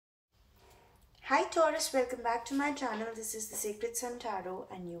Hi Taurus, welcome back to my channel. This is the Sacred Sun Tarot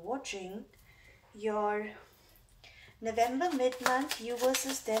and you're watching your November mid-month you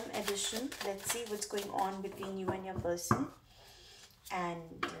versus them edition. Let's see what's going on between you and your person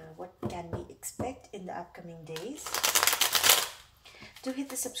and what can we expect in the upcoming days. Do hit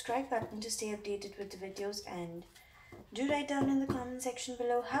the subscribe button to stay updated with the videos and do write down in the comment section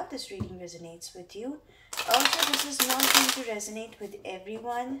below how this reading resonates with you. Also, this is not going to resonate with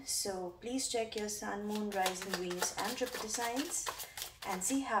everyone, so please check your sun, moon, rising, Venus and Jupiter signs and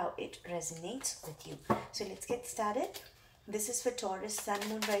see how it resonates with you. So let's get started. This is for Taurus, sun,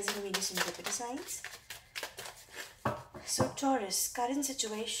 moon, rising, Venus and Jupiter signs. So Taurus, current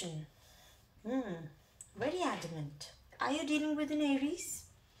situation. Very adamant. Are you dealing with an Aries?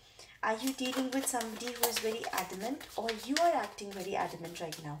 Are you dealing with somebody who is very adamant, or you are acting very adamant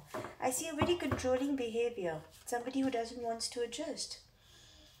right now? I see a very controlling behavior. Somebody who doesn't want to adjust.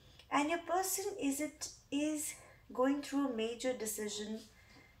 And your person is going through a major decision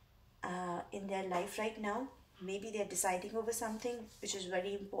in their life right now. Maybe they're deciding over something which is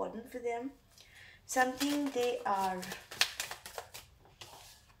very important for them. Something they are...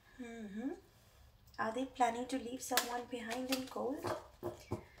 Are they planning to leave someone behind in cold?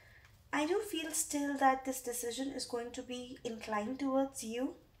 I do feel still that this decision is going to be inclined towards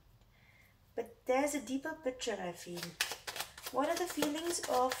you. But there's a deeper picture I feel. What are the feelings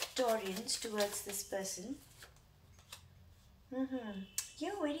of Taurians towards this person?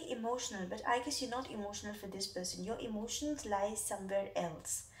 You're very emotional, but I guess you're not emotional for this person. Your emotions lie somewhere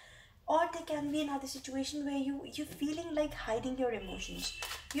else. Or there can be another situation where you're feeling like hiding your emotions.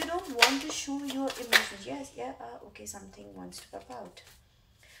 You don't want to show your emotions. Okay, something wants to pop out.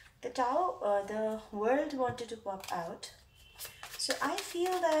 The world wanted to pop out. So I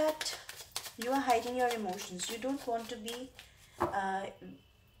feel that you are hiding your emotions. You don't want to be,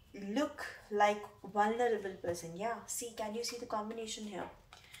 look like vulnerable person. Yeah, see, can you see the combination here?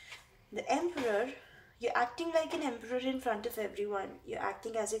 The Emperor, you're acting like an emperor in front of everyone. You're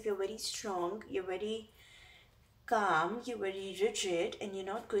acting as if you're very strong, you're very calm, you're very rigid, and you're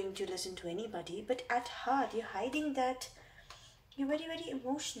not going to listen to anybody. But at heart, you're hiding that you're very, very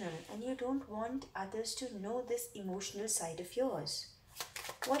emotional and you don't want others to know this emotional side of yours.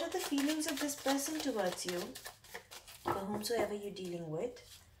 What are the feelings of this person towards you, for whomsoever you're dealing with?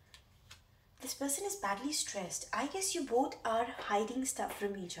 This person is badly stressed. I guess you both are hiding stuff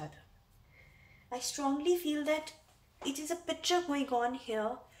from each other. I strongly feel that it is a picture going on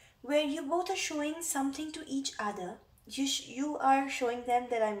here where you both are showing something to each other. You are showing them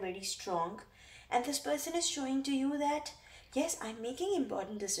that I'm very strong, and this person is showing to you that yes, I'm making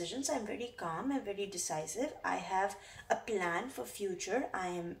important decisions. I'm very calm. I'm very decisive. I have a plan for future. I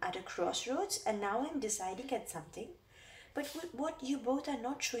am at a crossroads and now I'm deciding at something. But what you both are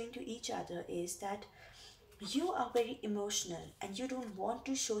not showing to each other is that you are very emotional and you don't want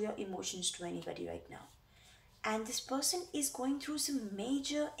to show your emotions to anybody right now. And this person is going through some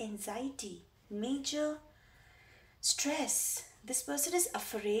major anxiety, major stress. This person is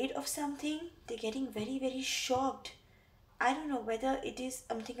afraid of something. They're getting very, very shocked. I don't know whether it is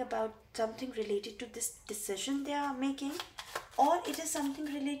something related to this decision they are making, or it is something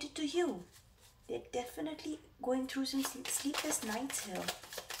related to you. They're definitely going through some sleepless nights here.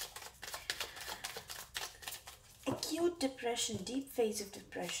 Acute depression, deep phase of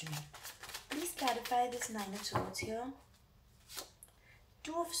depression. Please clarify this Nine of Swords here.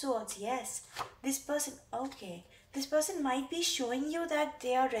 Two of Swords, yes. This person, okay. This person might be showing you that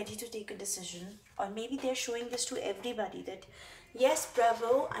they are ready to take a decision, or maybe they're showing this to everybody that, yes,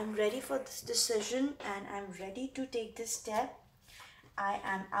 bravo, I'm ready for this decision and I'm ready to take this step. I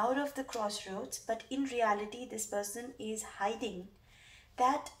am out of the crossroads, but in reality, this person is hiding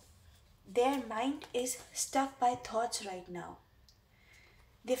that their mind is stuck by thoughts right now.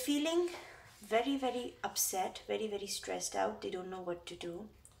 They're feeling very, very upset, very, very stressed out. They don't know what to do.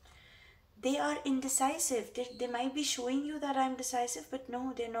 They are indecisive. They might be showing you that I'm decisive, but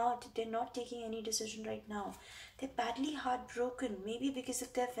no, they're not. They're not taking any decision right now. They're badly heartbroken, maybe because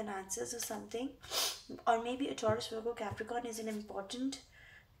of their finances or something. Or maybe a Taurus, Virgo, Capricorn is an important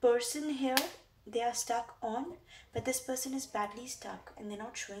person here. They are stuck on, but this person is badly stuck and they're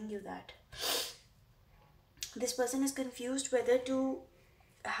not showing you that. This person is confused whether to,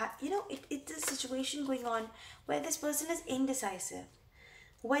 it's a situation going on where this person is indecisive.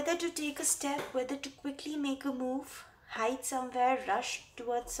 Whether to take a step, whether to quickly make a move, hide somewhere, rush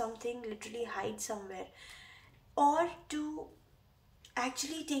towards something, literally hide somewhere, or to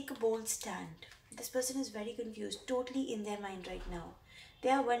actually take a bold stand. This person is very confused, totally in their mind right now. They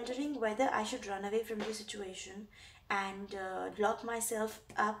are wondering whether I should run away from the situation and lock myself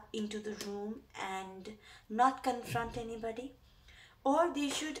up into the room and not confront anybody, or they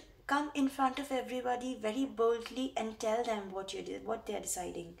should come in front of everybody very boldly and tell them what they're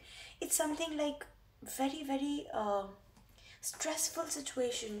deciding. It's something like very stressful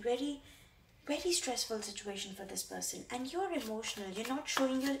situation, very stressful situation for this person, and you're emotional, you're not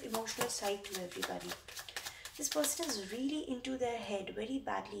showing your emotional side to everybody. This person is really into their head very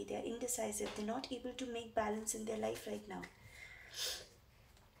badly. They're indecisive, they're not able to make balance in their life right now.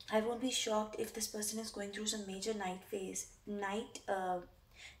 I won't be shocked if this person is going through some major nightmares in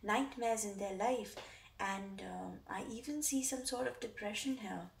their life, and I even see some sort of depression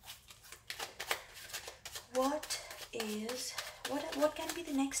here. What can be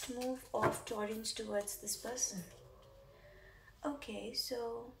the next move of Taurans towards this person? Okay,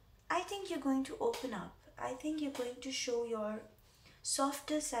 so I think you're going to open up. I think you're going to show your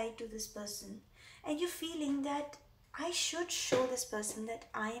softer side to this person, and you're feeling that I should show this person that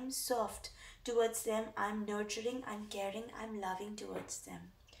I am soft towards them, I'm nurturing, I'm caring, I'm loving towards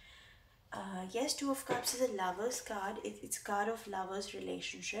them. Yes, Two of Cups is a lover's card. It's a card of lover's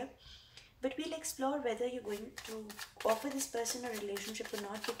relationship. But we'll explore whether you're going to offer this person a relationship or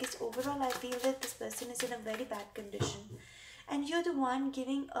not, because overall I feel that this person is in a very bad condition and you're the one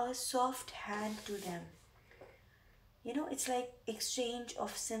giving a soft hand to them. You know, it's like exchange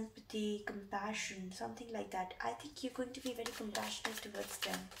of sympathy, compassion, something like that. I think you're going to be very compassionate towards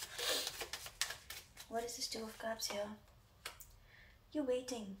them. What is this Two of Cups here? You're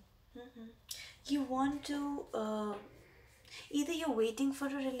waiting. You want to either you're waiting for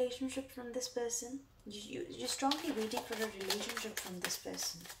a relationship from this person, you're strongly waiting for a relationship from this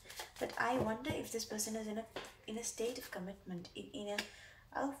person, but I wonder if this person is in a state of commitment, in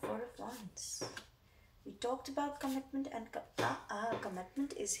a Four of Wands. We talked about commitment, and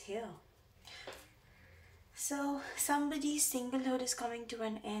commitment is here. So somebody's singlehood is coming to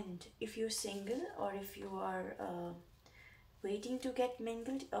an end. If you're single, or if you are waiting to get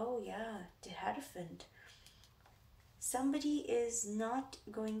mingled, oh yeah, the Hierophant. Somebody is not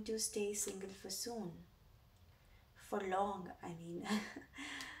going to stay single for long, I mean.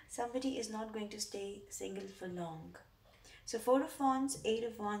 Somebody is not going to stay single for long. So Four of Wands, Eight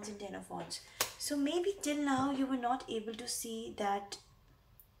of Wands, and Ten of Wands. So maybe till now you were not able to see that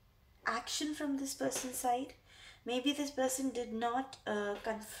action from this person's side. Maybe this person did not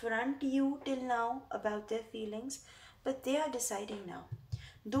confront you till now about their feelings, but they are deciding now.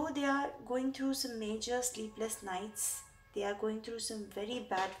 Though they are going through some major sleepless nights, they are going through some very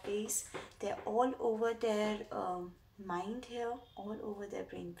bad phase, they're all over their mind here, all over their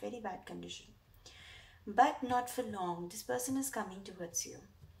brain, very bad condition. But not for long. This person is coming towards you,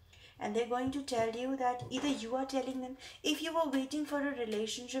 and they're going to tell you that either you are telling them, if you were waiting for a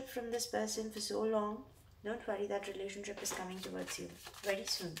relationship from this person for so long, don't worry, that relationship is coming towards you very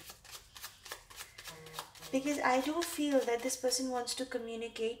soon. Because I do feel that this person wants to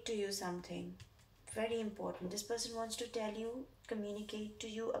communicate to you something very important. This person wants to tell you, communicate to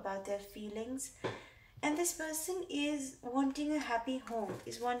you about their feelings. And this person is wanting a happy home,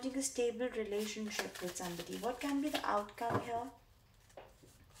 is wanting a stable relationship with somebody. What can be the outcome here?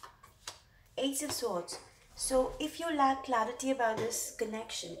 Ace of Swords. So if you lack clarity about this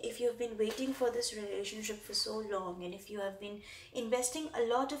connection, if you've been waiting for this relationship for so long, and if you have been investing a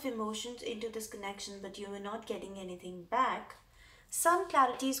lot of emotions into this connection but you are not getting anything back, some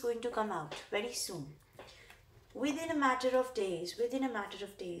clarity is going to come out very soon. Within a matter of days,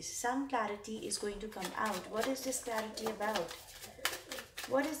 some clarity is going to come out. What is this clarity about?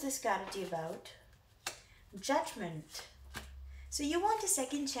 What is this clarity about? Judgment. So you want a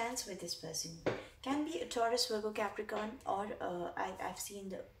second chance with this person. Can be a Taurus, Virgo, Capricorn, or I've seen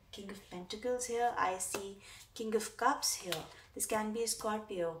the King of Pentacles here. I see King of Cups here. This can be a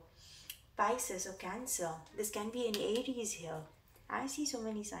Scorpio, Pisces, or Cancer. This can be an Aries here. I see so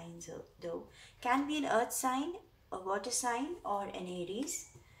many signs though. Can be an earth sign, a water sign, or an Aries.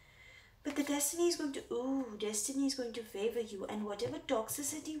 But the destiny is going to favor you, and whatever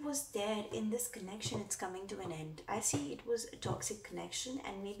toxicity was there in this connection, it's coming to an end. I see it was a toxic connection,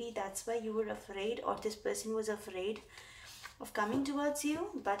 and maybe that's why you were afraid, or this person was afraid of coming towards you.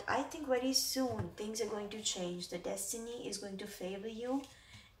 But I think very soon things are going to change. The destiny is going to favor you,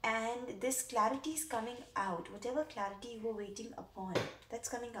 and this clarity is coming out. Whatever clarity you were waiting upon, that's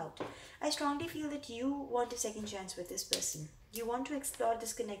coming out. I strongly feel that you want a second chance with this person. You want to explore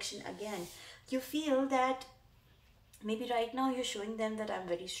this connection again. You feel that maybe right now you're showing them that I'm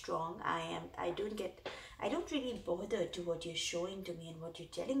very strong. I don't really bother to what you're showing to me and what you're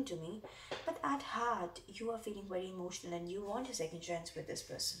telling to me, but at heart you are feeling very emotional and you want a second chance with this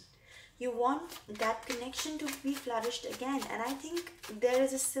person. You want that connection to be flourished again. And I think there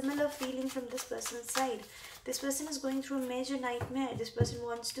is a similar feeling from this person's side. This person is going through a major nightmare. This person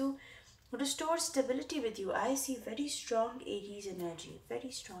wants to restore stability with you. I see very strong Aries energy. Very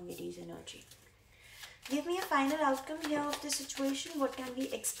strong Aries energy. Give me a final outcome here of the situation. What can we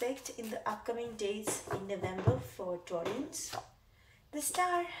expect in the upcoming days in November for Taurans? The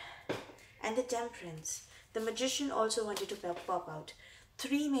Star and the Temperance. The Magician also wanted to pop out.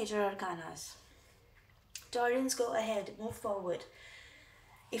 3 major arcanas. Taurans, go ahead, move forward.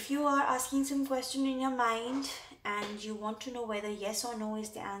 If you are asking some question in your mind and you want to know whether yes or no is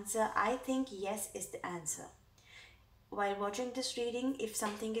the answer, I think yes is the answer. While watching this reading, if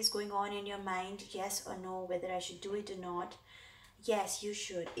something is going on in your mind, yes or no, whether I should do it or not, yes, you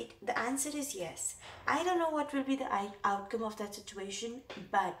should. The answer is yes. I don't know what will be the outcome of that situation,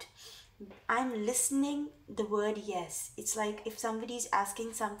 but I'm listening the word yes. It's like if somebody is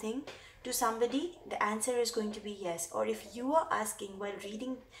asking something to somebody, the answer is going to be yes. Or if you are asking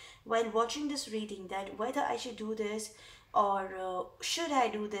while watching this reading, that whether I should do this or should I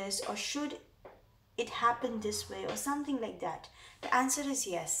do this or should it happen this way or something like that, the answer is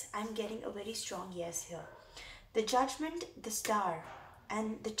yes. I'm getting a very strong yes here. The Judgment, the Star,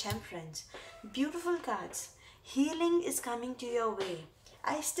 and the Temperance. Beautiful cards. Healing is coming to your way.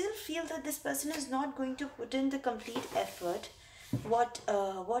 I still feel that this person is not going to put in the complete effort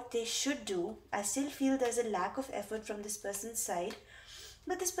what they should do. I still feel there's a lack of effort from this person's side,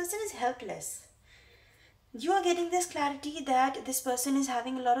 but this person is helpless. You are getting this clarity that this person is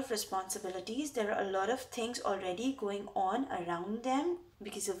having a lot of responsibilities. There are a lot of things already going on around them,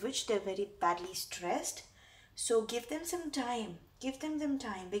 because of which they're very badly stressed. So give them some time. Give them some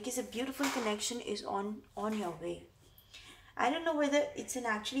time, because a beautiful connection is on your way. I don't know whether it's an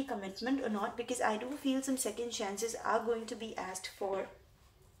actually commitment or not, because I do feel some second chances are going to be asked for,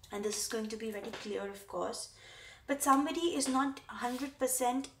 and this is going to be very clear, of course. But somebody is not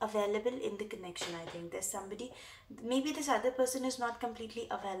 100% available in the connection. I think there's somebody, maybe this other person is not completely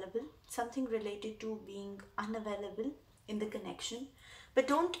available, something related to being unavailable in the connection. But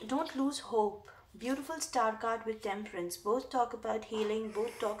don't lose hope. Beautiful Star card with Temperance. Both talk about healing,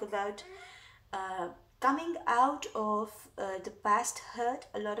 both talk about coming out of the past hurt.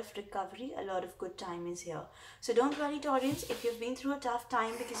 A lot of recovery, a lot of good time is here. So don't worry, Taurans, if you've been through a tough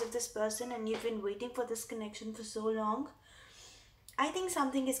time because of this person and you've been waiting for this connection for so long, I think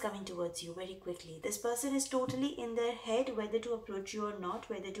something is coming towards you very quickly. This person is totally in their head whether to approach you or not,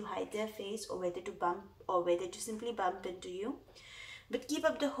 whether to hide their face or whether to bump or whether to simply bump into you. But keep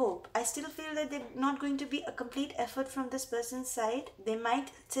up the hope. I still feel that there's not going to be a complete effort from this person's side. They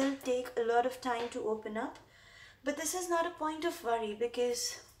might still take a lot of time to open up. But this is not a point of worry,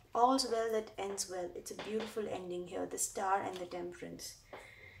 because all's well that ends well. It's a beautiful ending here. The Star and the Temperance.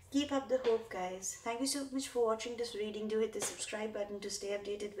 Keep up the hope, guys. Thank you so much for watching this reading. Do hit the subscribe button to stay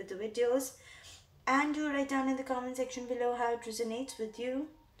updated with the videos. And do write down in the comment section below how it resonates with you.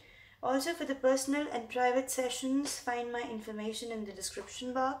 Also, for the personal and private sessions, find my information in the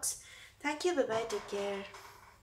description box. Thank you. Bye-bye. Take care.